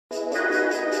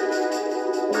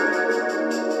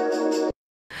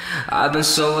I've been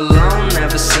so alone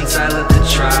ever since I left the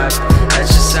tribe. That's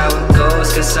just how it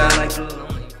goes, cause I like the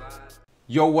lonely vibe.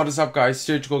 Yo, what is up guys,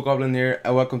 SurgicalGoblin here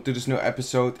and welcome to this new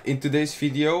episode. In today's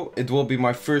video, it will be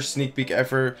my first sneak peek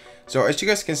ever. So as you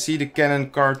guys can see, the cannon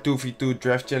card 2v2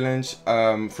 draft challenge.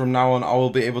 From now on I will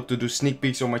be able to do sneak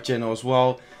peeks on my channel as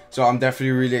well. So I'm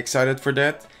definitely really excited for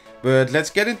that. But let's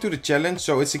get into the challenge.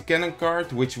 So it's a cannon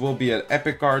card, which will be an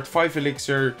epic card, 5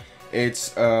 elixir.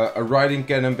 It's a riding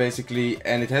cannon basically,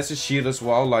 and it has a shield as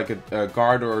well, like a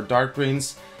guard or a dark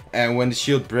prince. And when the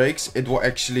shield breaks, it will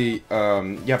actually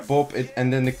pop it,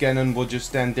 and then the cannon will just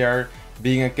stand there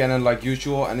being a cannon like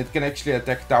usual, and it can actually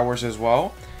attack towers as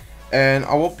well. And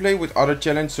I will play with other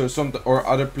challenge, so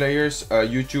other players,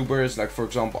 YouTubers, like for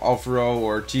example Alvaro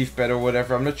or Chief Pet or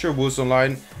whatever. I'm not sure who's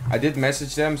online. I did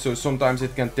message them, so sometimes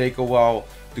it can take a while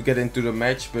to get into the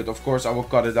match, but of course I will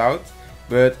cut it out.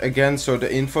 But again, so the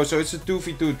info, so it's a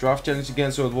 2v2 draft challenge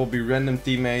again, so it will be random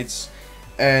teammates,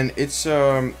 and it's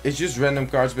just random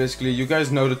cards basically. You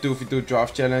guys know the 2v2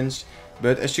 draft challenge,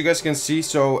 but as you guys can see,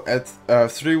 so at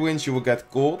 3 wins you will get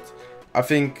gold. I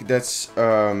think that's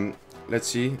let's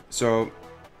see, so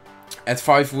at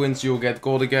 5 wins you will get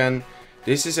gold again.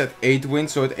 This is at 8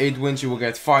 wins, so at 8 wins you will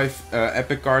get 5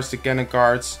 epic cards, the cannon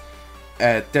cards.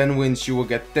 At 10 wins you will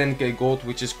get 10k gold,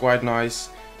 which is quite nice.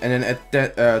 And then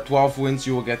at 12 wins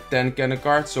you will get 10 cannon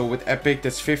cards. So with epic,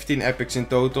 that's 15 epics in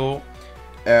total.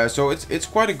 So it's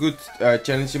quite a good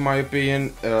challenge in my opinion.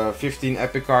 15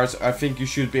 epic cards. I think you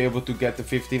should be able to get the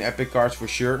 15 epic cards for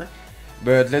sure.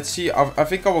 But let's see. I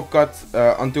think I will cut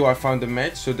until I found the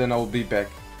match. So then I will be back.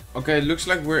 Okay, looks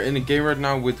like we're in a game right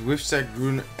now with Whipsack,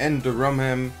 Rune and the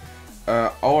Rumham.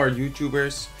 All our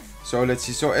YouTubers. So let's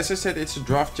see, so as I said, it's a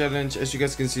draft challenge, as you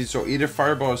guys can see. So either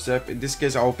Fireball or Zap. In this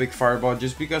case I will pick Fireball,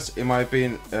 just because in my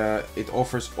opinion it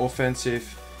offers offensive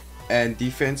and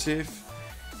defensive.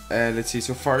 And let's see,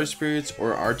 so Fire Spirits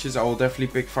or Archers, I will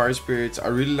definitely pick Fire Spirits. I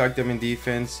really like them in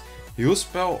defense. Heal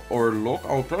Spell or Lock,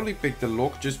 I will probably pick the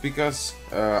Lock, just because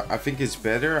I think it's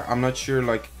better. I'm not sure,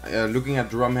 like looking at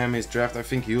Drumham, his draft, I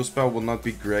think Heal Spell will not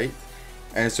be great.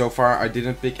 And so far I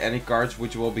didn't pick any cards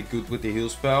which will be good with the heal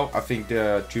spell. I think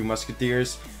the 3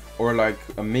 Musketeers or like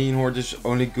a main horde is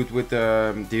only good with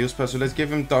the heal spell. So let's give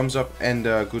him thumbs up and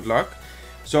good luck.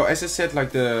 So as I said,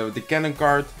 like the cannon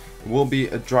card will be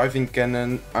a driving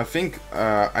cannon. I think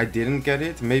I didn't get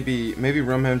it. Maybe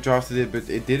Rumham drafted it, but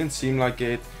it didn't seem like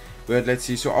it. But let's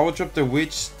see. So I will drop the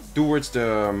witch towards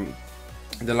the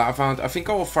lava hound. I think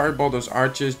I will fireball those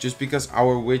archers, just because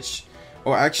our witch...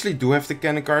 Oh, I actually do have the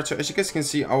cannon card, so as you guys can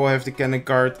see, I will have the cannon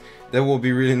card. That will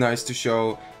be really nice to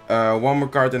show. One more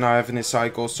card than I have in this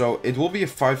cycle, so it will be a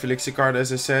 5 elixir card,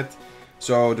 as I said.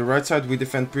 So the right side we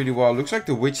defend pretty well. Looks like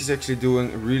the witch is actually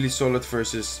doing really solid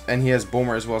versus, and he has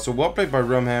bomber as well. So well played by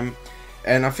Rumham.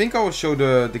 And I think I will show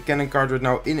the cannon card right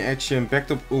now in action. Backed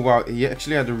up. Oh wow, he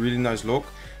actually had a really nice lock.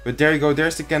 But there you go,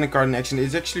 there's the cannon card in action.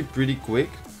 It's actually pretty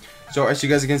quick. So as you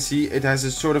guys can see, it has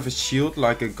a sort of a shield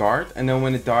like a guard, and then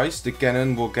when it dies, the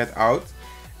cannon will get out,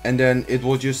 and then it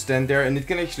will just stand there, and it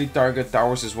can actually target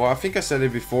towers as well. I think I said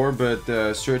it before, but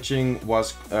the searching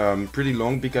was pretty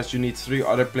long because you need 3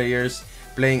 other players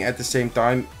playing at the same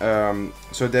time.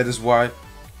 So that is why.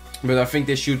 But I think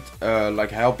they should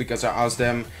like help, because I asked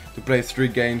them to play 3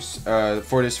 games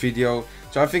for this video.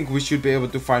 So I think we should be able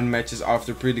to find matches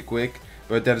after pretty quick.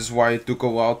 But that is why it took a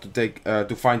while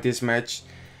to find this match.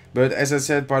 But as I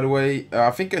said, by the way,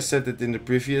 I think I said it in the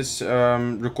previous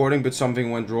recording, but something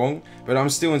went wrong. But I'm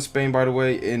still in Spain, by the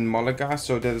way, in Malaga.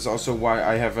 So that is also why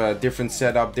I have a different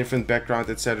setup, different background,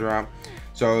 etc.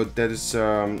 So that is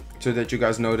so that you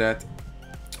guys know that.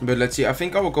 But let's see, I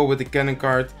think I will go with the cannon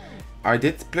card. I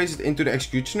did place it into the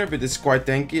executioner, but it's quite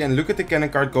tanky. And look at the cannon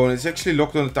card going. It's actually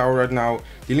locked on the tower right now,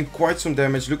 dealing quite some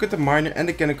damage. Look at the miner and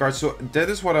the cannon card. So that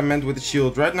is what I meant with the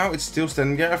shield. Right now it's still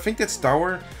standing there. I think that's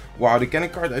tower. Wow, the cannon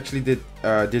card actually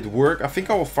did work. I think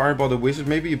I will fireball the wizard,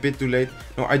 maybe a bit too late.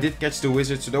 No, I did catch the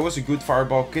wizard, so that was a good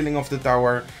fireball, killing off the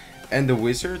tower and the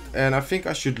wizard. And I think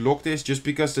I should lock this, just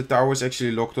because the tower is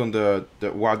actually locked on the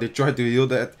wow, they tried to heal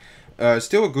that.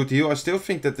 Still a good heal. I still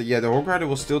think that the Hog Rider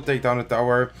will still take down the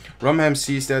tower. Rumham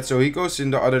sees that, so he goes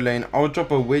in the other lane. I'll drop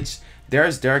a witch.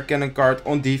 There's their cannon card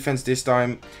on defense this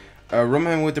time.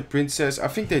 Rumham with the princess. I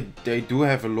think they do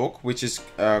have a lock, which is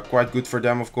quite good for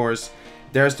them, of course.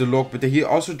 There's the lock, but he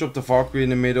also dropped the Valkyrie in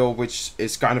the middle, which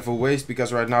is kind of a waste,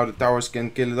 because right now the towers can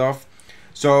kill it off.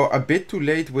 So a bit too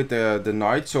late with the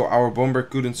knight, so our bomber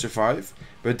couldn't survive.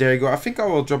 But there you go. I think I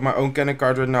will drop my own cannon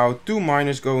card right now. 2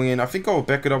 miners going in. I think I will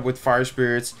back it up with Fire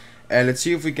Spirits. And let's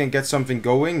see if we can get something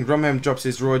going. Rumham drops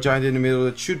his Royal Giant in the middle.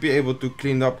 It should be able to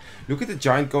clean up. Look at the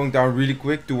Giant going down really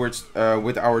quick towards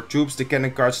with our troops. The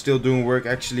cannon cart still doing work,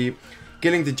 actually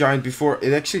killing the Giant before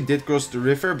it actually did cross the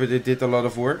river, but it did a lot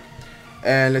of work.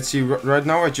 And let's see, right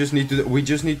now we just need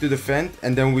to defend,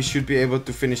 and then we should be able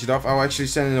to finish it off. I'll actually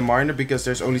send in a miner because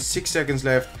there's only 6 seconds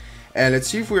left. And let's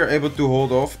see if we are able to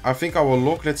hold off. I think I will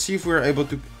lock. Let's see if we are able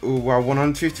to. Wow,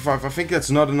 155. I think that's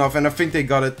not enough, and I think they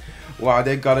got it. Wow,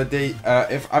 they got it. They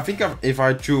if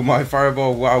I threw my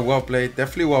fireball, wow, well played.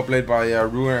 Definitely well played by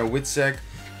Ruiner and Witsec.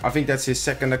 I think that's his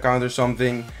second account or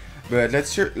something. But let's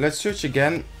search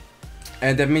again,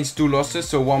 and that means 2 losses.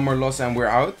 So 1 more loss and we're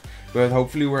out. But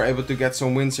hopefully we're able to get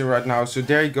some wins in right now. So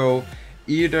there you go.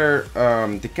 Either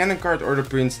the cannon card or the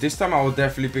prince. This time I will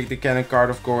definitely pick the cannon card,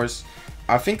 of course.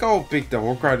 I think I will pick the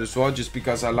Hawk Rider as well, just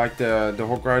because I like the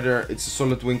Hawk Rider. It's a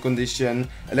solid win condition.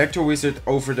 Electro Wizard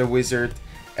over the Wizard.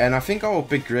 And I think I will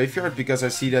pick Graveyard because I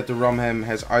see that the Rumham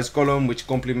has Ice Golem, which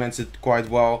complements it quite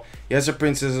well. He has a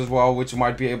Princess as well, which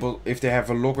might be able, if they have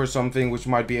a lock or something, which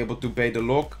might be able to bait the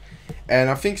lock. And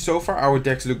I think so far our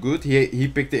decks look good. He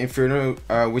picked the Inferno,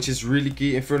 which is really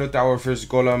key. Inferno Tower versus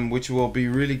Golem, which will be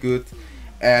really good.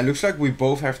 And looks like we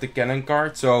both have the cannon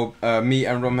card. So me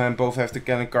and Rumham both have the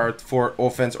cannon card for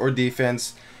offense or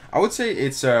defense. I would say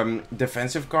it's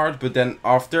defensive card, but then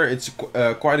after it's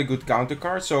quite a good counter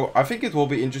card. So I think it will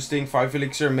be interesting. 5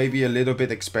 elixir may be a little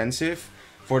bit expensive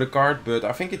for the card, but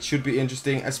I think it should be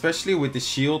interesting, especially with the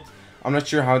shield. I'm not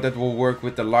sure how that will work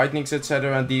with the lightnings,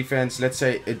 etc. and defense. Let's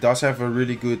say it does have a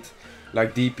really good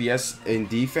like DPS in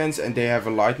defense and they have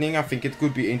a lightning. I think it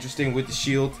could be interesting with the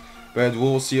shield. But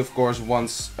we'll see, of course,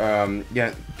 once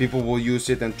yeah, people will use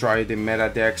it and try it in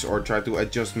meta decks or try to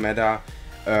adjust meta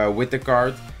with the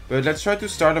card. But let's try to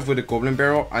start off with a Goblin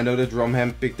Barrel. I know that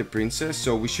Rumham picked the Princess,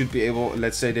 so we should be able,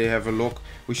 let's say they have a lock,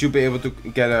 we should be able to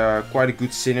get quite a good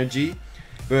synergy.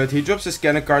 But he drops his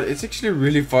cannon card. It's actually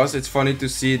really fast. It's funny to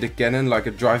see the cannon, like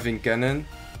a driving cannon.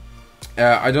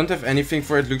 I don't have anything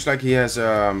for it. Looks like he has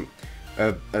a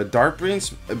Dark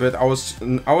Prince, but I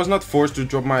was not forced to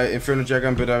drop my Inferno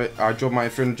Dragon, but I dropped my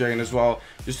Inferno Dragon as well,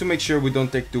 just to make sure we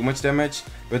don't take too much damage.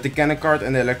 But the cannon card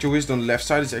and the Electro Wizard on the left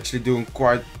side is actually doing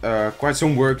quite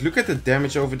some work. Look at the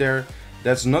damage over there.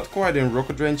 That's not quite in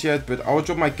rocket range yet, but I'll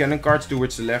drop my cannon cards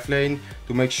towards the left lane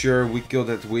to make sure we kill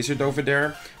that wizard over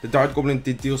there. The Dart Goblin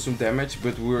did deal some damage,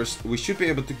 but we should be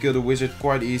able to kill the wizard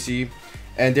quite easy.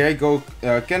 And there you go,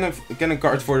 cannon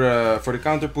card for the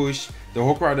counter push. The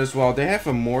Hawk Rider as well. They have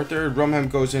a mortar. Rumham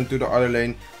goes into the other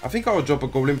lane. I think I will drop a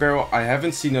Goblin Barrel. I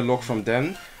haven't seen a lock from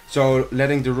them, so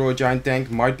letting the Royal Giant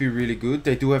tank might be really good.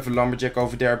 They do have a Lumberjack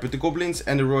over there, but the Goblins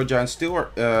and the Royal Giant still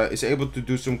are, is able to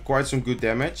do quite some good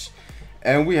damage.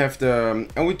 And we have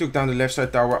we took down the left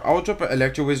side tower. I'll drop an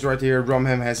Electro Wizard right here.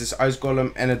 Rumham has his Ice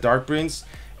Golem and a Dark Prince.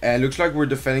 And looks like we're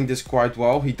defending this quite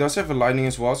well. He does have a lightning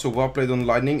as well, so well played on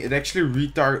lightning. It actually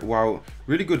retarget, wow,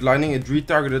 really good lightning. It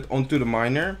retargeted onto the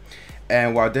miner.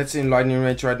 And wow, that's in lightning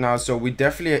range right now. So we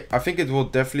definitely, I think it will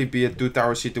definitely be a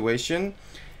 2-tower situation.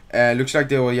 Looks like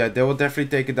they will definitely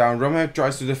take it down. Rumham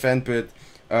tries to defend, but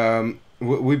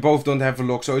we both don't have a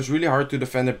lock. So it's really hard to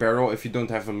defend a barrel if you don't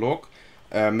have a lock.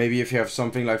 Maybe if you have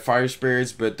something like Fire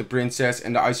Spirits, but the Princess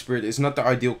and the Ice Spirit is not the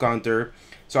ideal counter.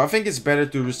 So I think it's better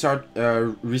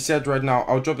to reset right now.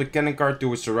 I'll drop the cannon card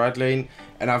towards the right lane.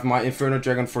 And I have my Inferno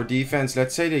Dragon for defense.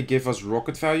 Let's say they give us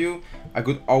rocket value. I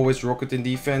could always rocket in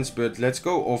defense, but let's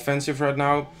go offensive right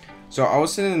now. So I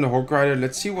was sitting in the Hawk Rider.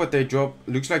 Let's see what they drop.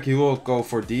 Looks like he will go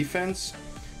for defense.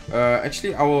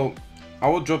 Actually, I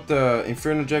will drop the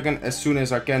Inferno Dragon as soon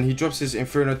as I can. He drops his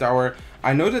Inferno Tower.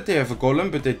 I know that they have a Golem,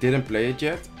 but they didn't play it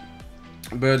yet.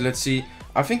 But let's see.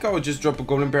 I think I will just drop a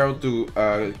Goblin Barrel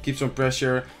to keep some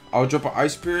pressure. I'll drop an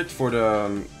Ice Spirit for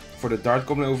the Dart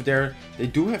Goblin over there. They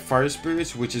do have Fire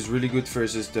Spirits, which is really good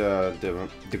versus the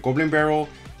Goblin Barrel.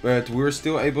 But we're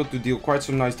still able to deal quite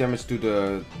some nice damage to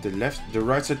the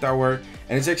right side tower.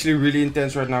 And it's actually really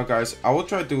intense right now, guys. I will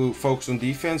try to focus on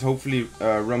defense. Hopefully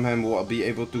Rumham will be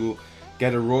able to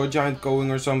get a Royal Giant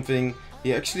going or something.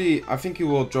 He actually, I think he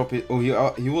will drop it. Oh,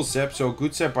 he will zap, so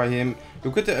good zap by him.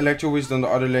 Look at the Electro Wizard on the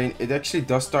other lane. It actually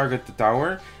does target the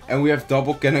tower. And we have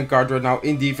double cannon card right now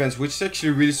in defense, which is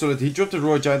actually really solid. He dropped the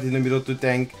Royal Giant in the middle to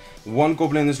tank. One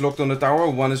Goblin is locked on the tower,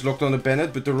 one is locked on the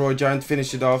Bennett, but the Royal Giant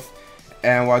finished it off.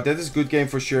 And wow, that is a good game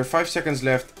for sure. 5 seconds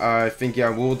left. I think, yeah,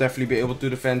 we will definitely be able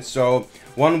to defend. So,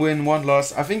 1 win, 1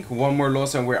 loss. I think 1 more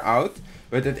loss and we're out.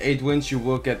 But at 8 wins, you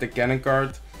will get the cannon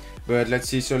card. But let's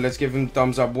see, so let's give him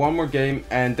thumbs up. 1 more game,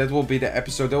 and that will be the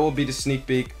episode. That will be the sneak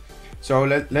peek. So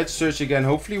let's search again.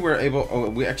 Hopefully we're able. Oh,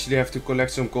 we actually have to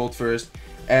collect some gold first.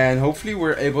 And hopefully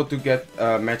we're able to get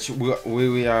a match.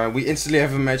 We instantly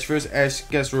have a match first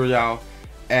as Royale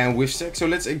and with Sec. So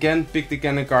let's again pick the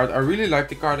cannon card. I really like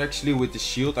the card actually with the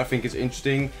shield. I think it's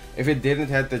interesting. If it didn't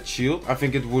have that shield, I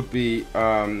think it would be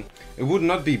it would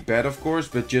not be bad, of course,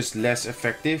 but just less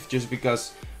effective, just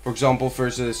because, for example,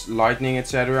 versus lightning,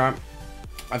 etc.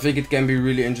 I think it can be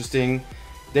really interesting.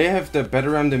 They have the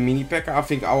Batteram, the mini P.E.K.K.A. I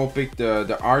think I will pick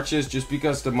the archers, just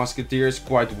because the musketeer is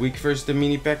quite weak versus the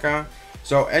mini P.E.K.K.A.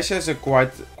 So Ash has a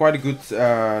quite a good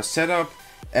setup,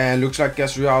 and looks like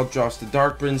Royale draws the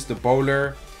Dark Prince, the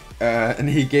bowler, and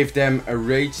he gave them a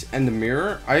rage and the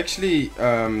mirror. I actually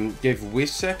gave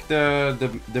Wishsec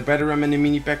the Batteram and the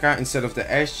mini P.E.K.K.A. instead of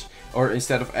the Ash, or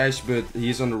instead of Ash, but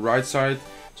he's on the right side,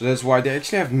 so that's why they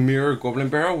actually have mirror Goblin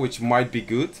Barrel, which might be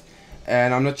good.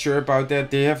 And I'm not sure about that.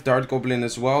 They have Dart Goblin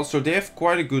as well, so they have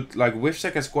quite a good, like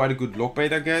Whiffsec has quite a good lock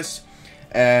bait, I guess.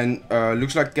 And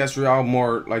looks like Royale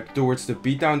more like towards the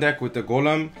beatdown deck with the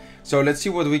Golem. So let's see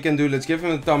what we can do. Let's give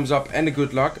him a thumbs up and a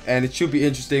good luck, and it should be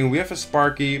interesting. We have a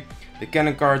Sparky, the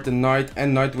Cannon card, the Knight,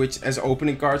 and Night Witch as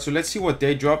opening card. So let's see what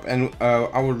they drop, and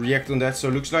I will react on that. So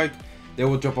it looks like they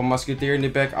will drop a Musketeer in the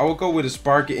back. I will go with a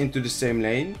Sparky into the same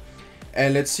lane.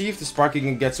 And let's see if the Sparky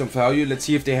can get some value. Let's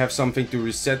see if they have something to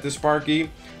reset the Sparky.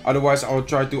 Otherwise,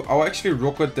 I'll actually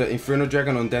rocket the Inferno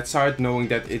Dragon on that side, knowing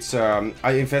that it's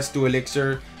I invest 2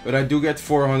 elixir, but I do get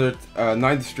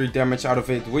 493 damage out of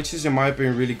it, which is in my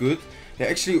opinion really good. They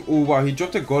actually, oh wow, he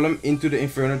dropped a Golem into the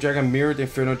Inferno Dragon, mirrored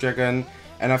Inferno Dragon.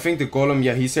 And I think the Golem,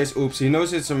 yeah, he says oops, he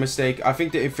knows it's a mistake. I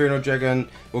think the Inferno Dragon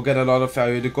will get a lot of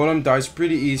value. The Golem dies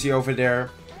pretty easy over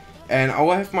there. And I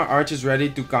will have my archers ready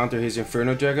to counter his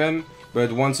Inferno Dragon, but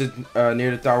once it's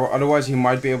near the tower, otherwise he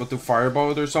might be able to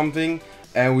fireball it or something,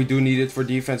 and we do need it for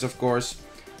defense, of course.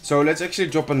 So let's actually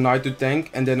drop a Knight to tank,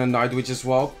 and then a Night Witch as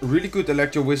well. Really good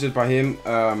Electro Wizard by him,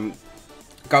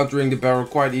 countering the barrel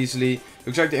quite easily.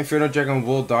 Looks like the Inferno Dragon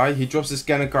will die. He drops his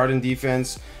cannon card in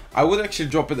defense. I would actually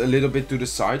drop it a little bit to the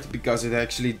side, because it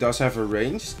actually does have a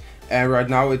range, and right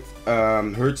now it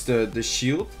hurts the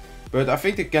shield. But I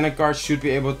think the cannon card should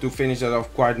be able to finish that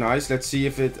off quite nice. Let's see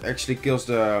if it actually kills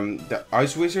the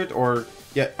Ice Wizard, or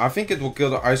yeah, I think it will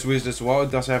kill the Ice Wizard as well.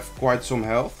 It does have quite some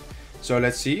health. So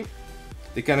let's see.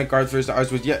 The cannon card versus the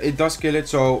Ice Wizard. Yeah, it does kill it.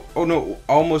 So, oh no,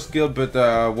 almost killed, but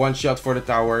one shot for the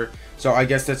tower. So I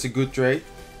guess that's a good trade.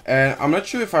 And I'm not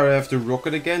sure if I have to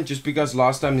rocket again, just because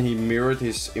last time he mirrored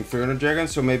his Inferno Dragon.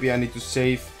 So maybe I need to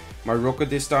save my rocket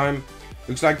this time.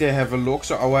 Looks like they have a lock,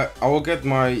 so I will get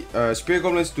my Spear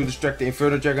Goblins to distract the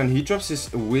Inferno Dragon. He drops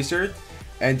his Wizard,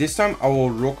 and this time I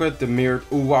will rocket the mirrored.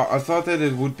 Oh wow, I thought that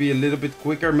it would be a little bit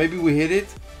quicker. Maybe we hit it.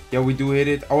 Yeah, we do hit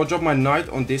it. I will drop my Knight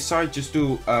on this side just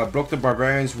to block the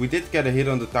Barbarians. We did get a hit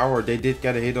on the tower. They did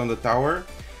get a hit on the tower,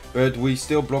 but we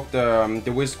still blocked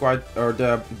the Wizard quite, or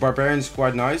the Barbarians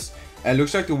quite nice. And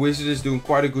looks like the Wizard is doing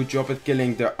quite a good job at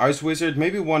killing the Ice Wizard.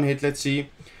 Maybe one hit, let's see.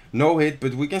 No hit,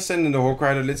 but we can send in the Hawk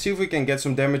Rider. Let's see if we can get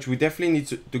some damage. We definitely need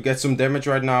to get some damage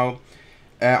right now.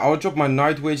 I'll drop my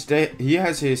Night Witch. He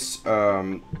has his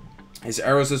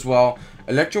arrows as well.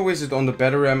 Electro Wizard on the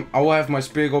Batteram. I will have my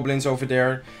Spear Goblins over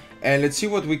there. And let's see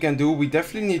what we can do. We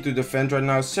definitely need to defend right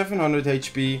now. 700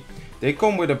 HP. They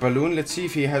come with a balloon. Let's see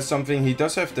if he has something. He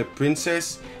does have the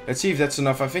Princess. Let's see if that's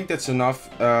enough. I think that's enough.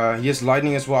 He has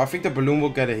Lightning as well. I think the balloon will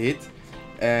get a hit.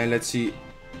 And let's see.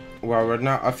 Well, right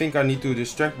now I think I need to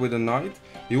distract with a Knight.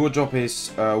 He will drop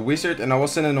his Wizard, and I will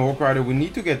send in a Hawk Rider. We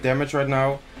need to get damage right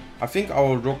now. I think I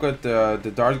will rocket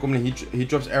the Dart Goblin. He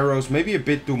drops arrows, maybe a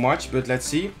bit too much, but let's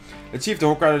see. Let's see if the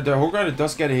Hawk Rider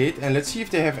does get a hit, and let's see if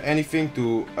they have anything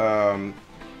to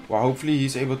well, hopefully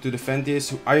he's able to defend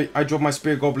this. I drop my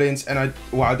Spear Goblins, and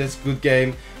wow, that's a good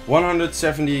game.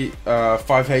 175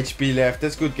 HP left.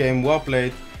 That's good game, well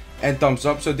played, and thumbs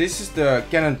up. So this is the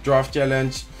Cannon Draft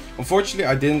Challenge. Unfortunately,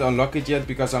 I didn't unlock it yet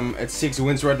because I'm at 6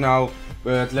 wins right now.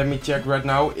 But let me check right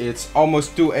now. It's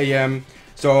almost 2 AM.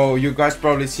 So you guys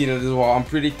probably see that as well. I'm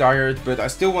pretty tired, but I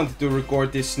still wanted to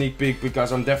record this sneak peek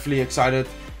because I'm definitely excited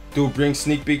to bring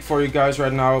sneak peek for you guys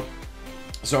right now.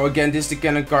 So again, this is the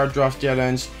Cannon Card Draft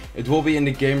Challenge. It will be in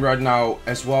the game right now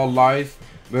as well, live.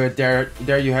 But there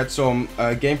you had some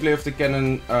gameplay of the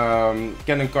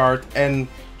Cannon card and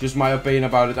just my opinion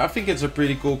about it. I think it's a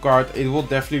pretty cool card. It will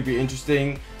definitely be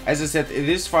interesting. As I said, it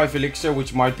is 5 elixir,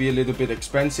 which might be a little bit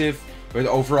expensive, but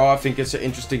overall I think it's an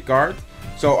interesting card.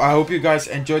 So I hope you guys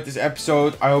enjoyed this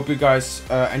episode. I hope you guys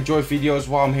enjoy videos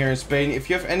while I'm here in Spain.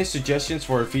 If you have any suggestions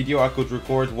for a video I could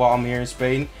record while I'm here in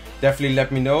Spain, definitely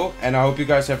let me know. And I hope you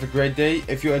guys have a great day.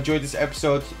 If you enjoyed this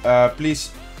episode,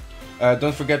 please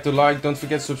don't forget to like, don't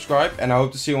forget to subscribe, and I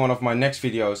hope to see you in one of my next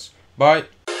videos. Bye!